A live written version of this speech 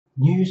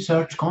New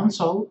Search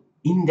Console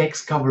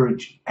index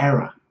coverage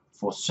error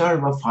for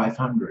server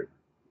 500.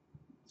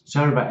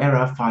 Server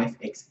error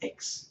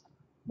 5xx.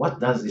 What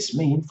does this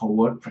mean for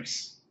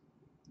WordPress?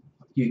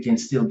 You can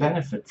still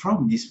benefit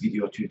from this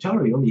video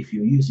tutorial if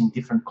you're using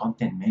different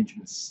content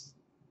management systems.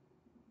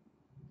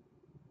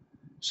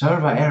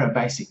 Server error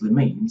basically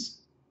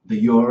means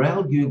the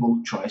URL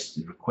Google tries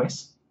to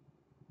request,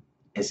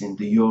 as in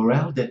the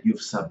URL that you've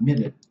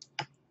submitted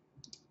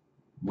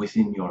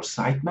within your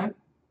sitemap,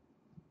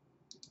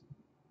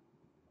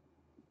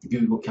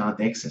 Google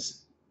can't access it.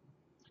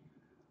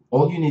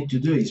 All you need to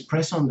do is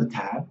press on the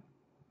tab,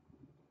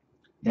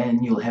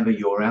 then you'll have a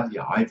URL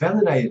here. I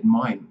validated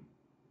mine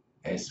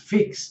as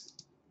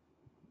fixed,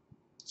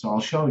 so I'll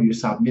show you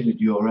submitted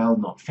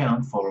URL not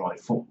found for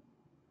I4,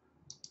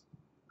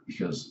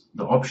 because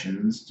the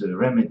options to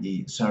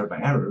remedy server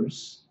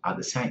errors are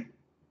the same.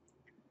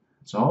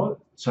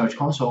 So Search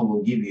Console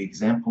will give you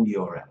example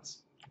URLs.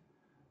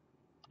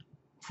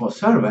 For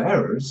server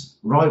errors,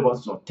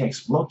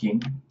 robots.txt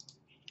blocking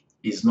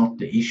is not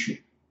the issue.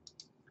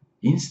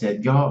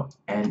 Instead, go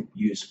and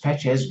use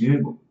fetch as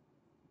Google.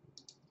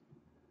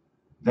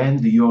 Then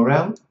the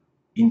URL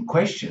in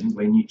question,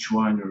 when you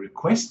try and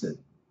request it,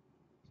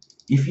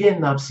 if you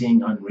end up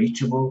seeing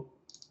unreachable,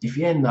 if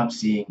you end up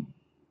seeing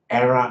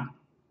error,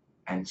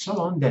 and so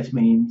on, that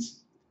means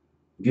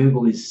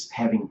Google is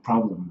having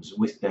problems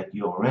with that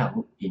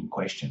URL in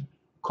question.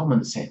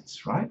 Common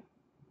sense, right?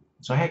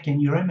 So how can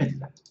you remedy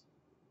that?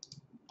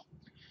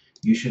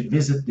 You should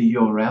visit the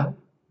URL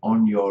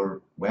on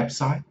your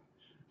website,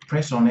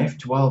 press on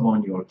F12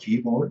 on your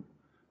keyboard,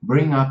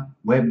 bring up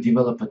Web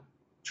Developer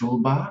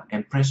toolbar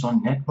and press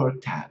on Network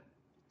tab.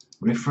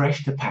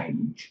 Refresh the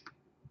page,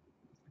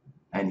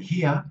 and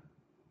here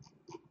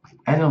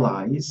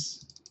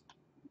analyze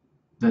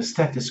the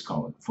status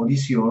code. For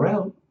this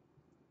URL,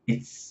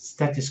 it's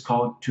status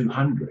code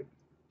 200.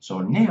 So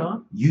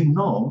now you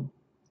know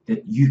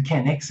that you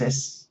can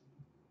access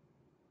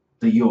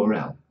the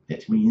URL.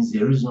 That means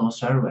there is no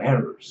server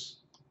errors.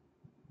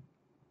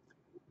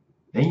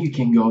 Then you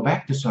can go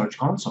back to Search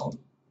Console.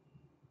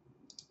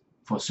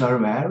 For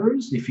server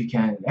errors, if you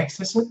can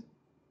access it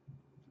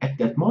at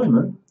that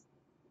moment,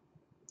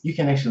 you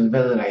can actually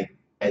validate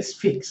as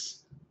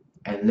fixed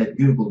and let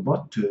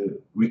Googlebot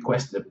to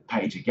request the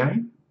page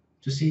again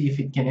to see if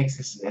it can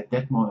access it at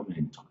that moment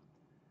in time.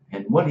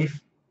 And what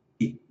if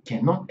it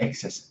cannot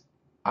access it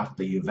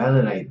after you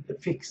validate the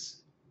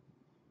fix?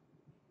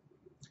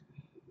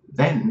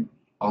 Then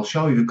I'll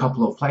show you a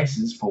couple of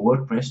places for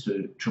WordPress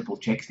to triple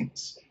check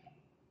things.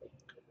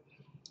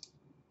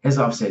 As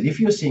I've said, if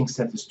you're seeing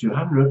status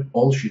 200,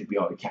 all should be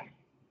okay.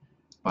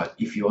 But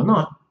if you're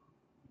not,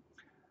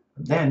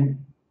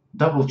 then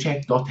double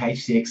check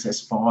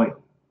 .hcxs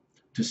file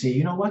to see,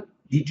 you know what,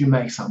 did you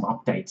make some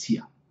updates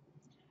here?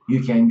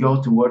 You can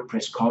go to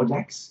WordPress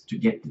codecs to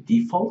get the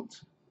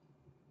default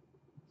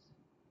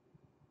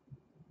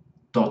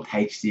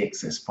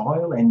 .hcxs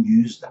file and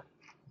use that.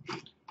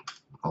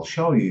 I'll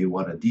show you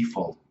what a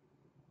default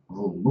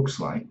rule looks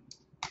like.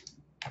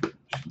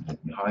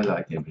 Let me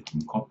highlight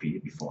everything, copy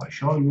it before I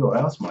show you, or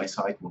else my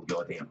site will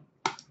go down,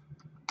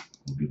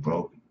 will be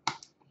broken.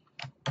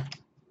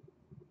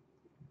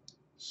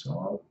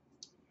 So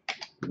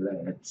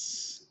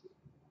let's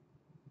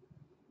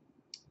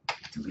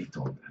delete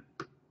all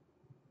that.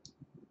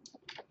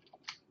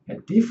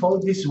 At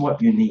default, this is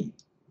what you need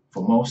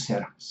for most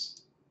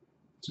setups.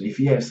 So if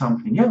you have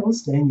something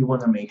else, then you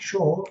want to make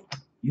sure,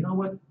 you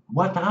know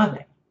what are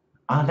they?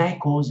 Are they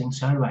causing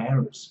server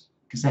errors?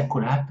 Because that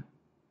could happen.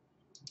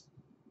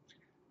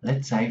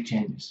 Let's save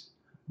changes.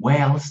 Where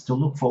else to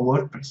look for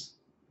WordPress?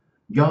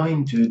 Go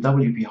into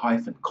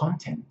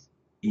WP-content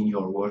in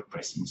your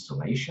WordPress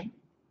installation.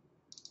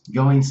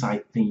 Go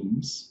inside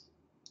themes.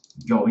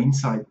 Go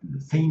inside the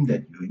theme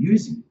that you're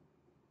using.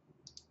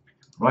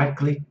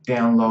 Right-click,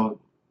 download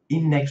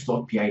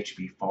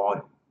index.php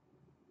file.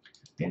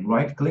 Then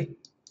right-click,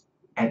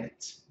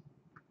 edit.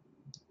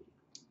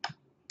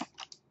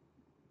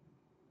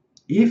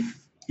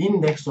 If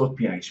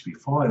index.php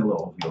file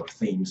of your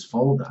themes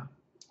folder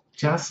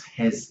just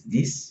has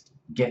this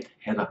get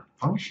header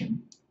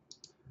function,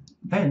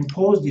 then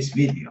pause this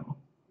video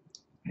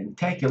and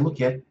take a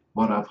look at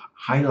what I've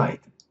highlighted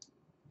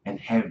and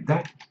have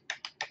that.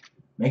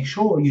 Make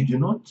sure you do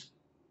not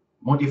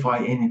modify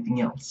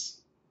anything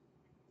else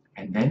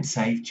and then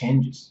save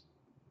changes,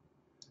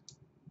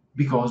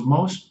 because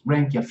most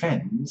Rankia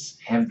fans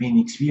have been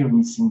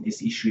experiencing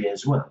this issue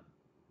as well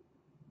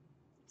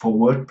for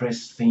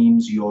WordPress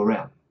themes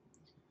URL,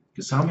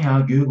 because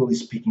somehow Google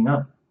is picking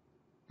up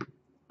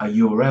a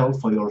URL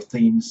for your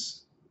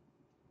themes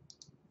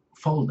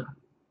folder.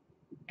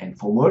 And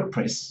for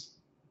WordPress,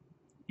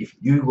 if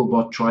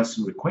Googlebot tries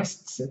to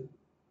request it,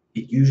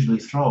 it usually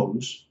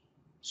throws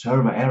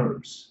server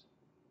errors.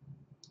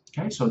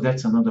 Okay, so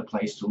that's another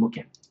place to look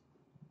at.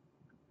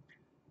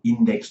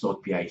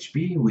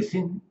 Index.php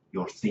within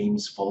your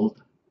themes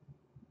folder.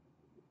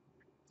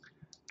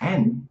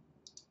 And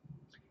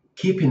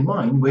keep in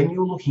mind, when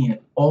you're looking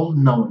at all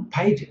known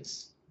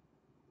pages,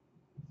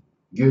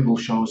 Google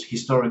shows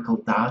historical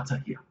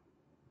data here.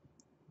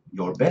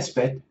 Your best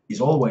bet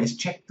is always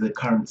check the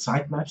current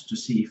sitemaps to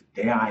see if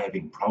they are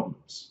having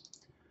problems.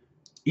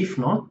 If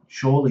not,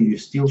 surely you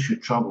still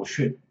should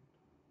troubleshoot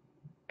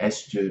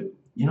as to,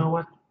 you know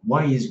what,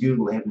 why is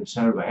Google having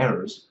server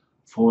errors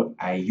for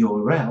a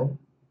URL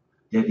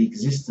that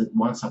existed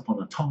once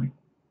upon a time?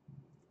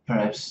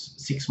 Perhaps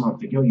 6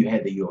 months ago you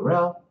had a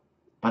URL,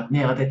 but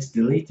now that's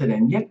deleted,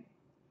 and yet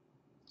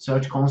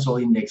Search Console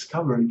index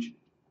coverage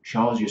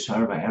shows you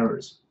server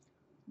errors.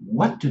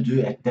 What to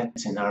do at that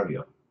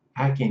scenario?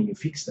 How can you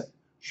fix that?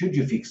 Should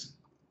you fix it?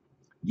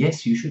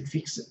 Yes, you should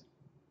fix it.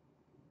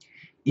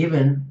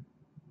 Even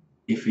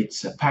if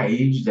it's a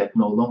page that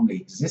no longer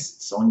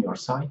exists on your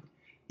site,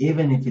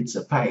 even if it's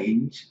a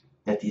page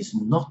that is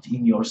not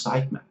in your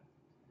sitemap.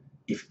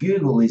 If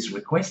Google is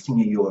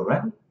requesting a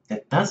URL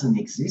that doesn't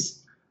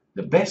exist,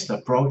 the best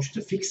approach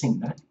to fixing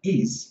that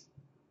is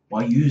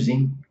by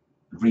using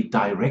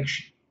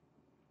redirection.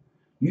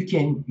 You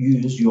can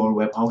use your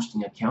web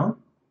hosting account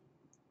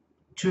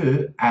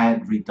to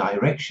add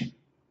redirection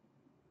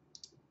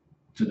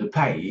to the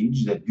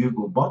page that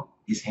Googlebot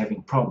is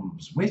having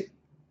problems with,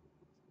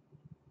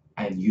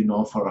 and you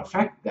know for a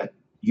fact that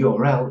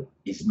URL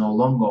is no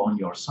longer on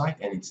your site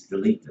and it's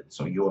deleted,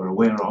 so you're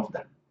aware of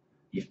that.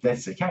 If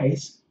that's the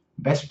case,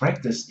 best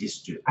practice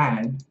is to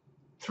add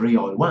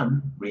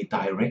 301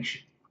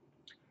 redirection.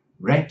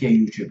 Rank Your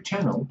YouTube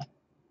channel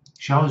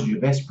shows you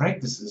best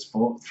practices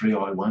for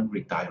 301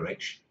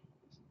 redirection.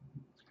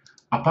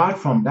 Apart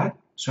from that,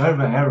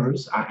 server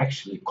errors are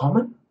actually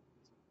common,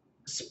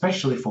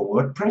 especially for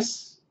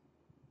WordPress,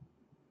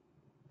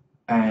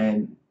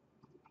 and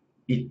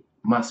it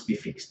must be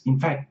fixed. In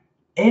fact,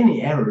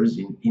 any errors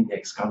in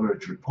index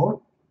coverage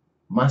report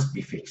must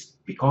be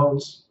fixed,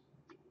 because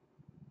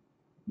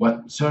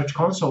what Search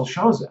Console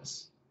shows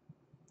us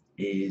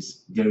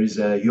is there is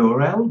a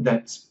URL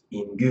that's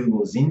in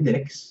Google's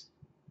index,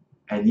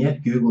 and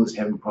yet Google is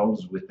having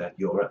problems with that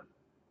URL.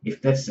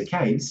 If that's the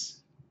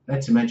case,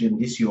 let's imagine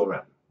this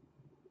URL.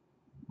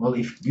 Well,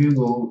 if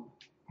Google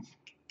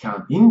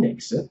can't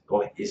index it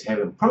or is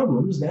having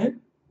problems,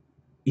 then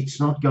it's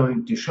not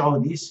going to show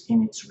this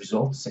in its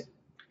results set.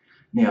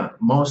 Now,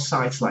 most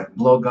sites like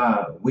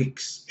Blogger,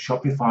 Wix,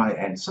 Shopify,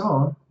 and so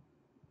on,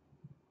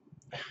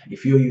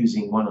 if you're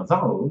using one of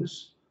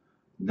those,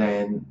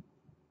 then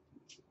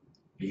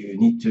you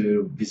need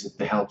to visit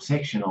the help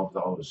section of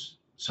those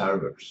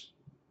servers,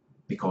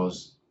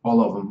 because all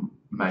of them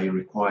may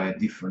require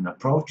different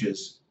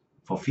approaches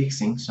for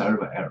fixing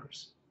server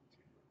errors.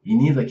 In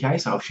either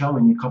case, I've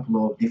shown you a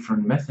couple of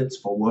different methods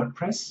for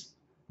WordPress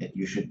that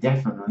you should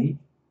definitely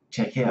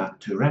check out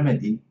to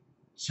remedy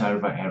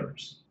server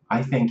errors.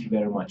 I thank you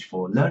very much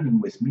for learning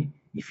with me.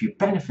 If you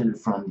benefited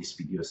from this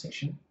video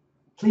session,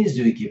 please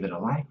do give it a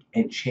like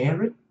and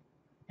share it,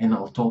 and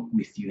I'll talk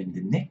with you in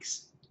the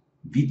next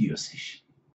video session.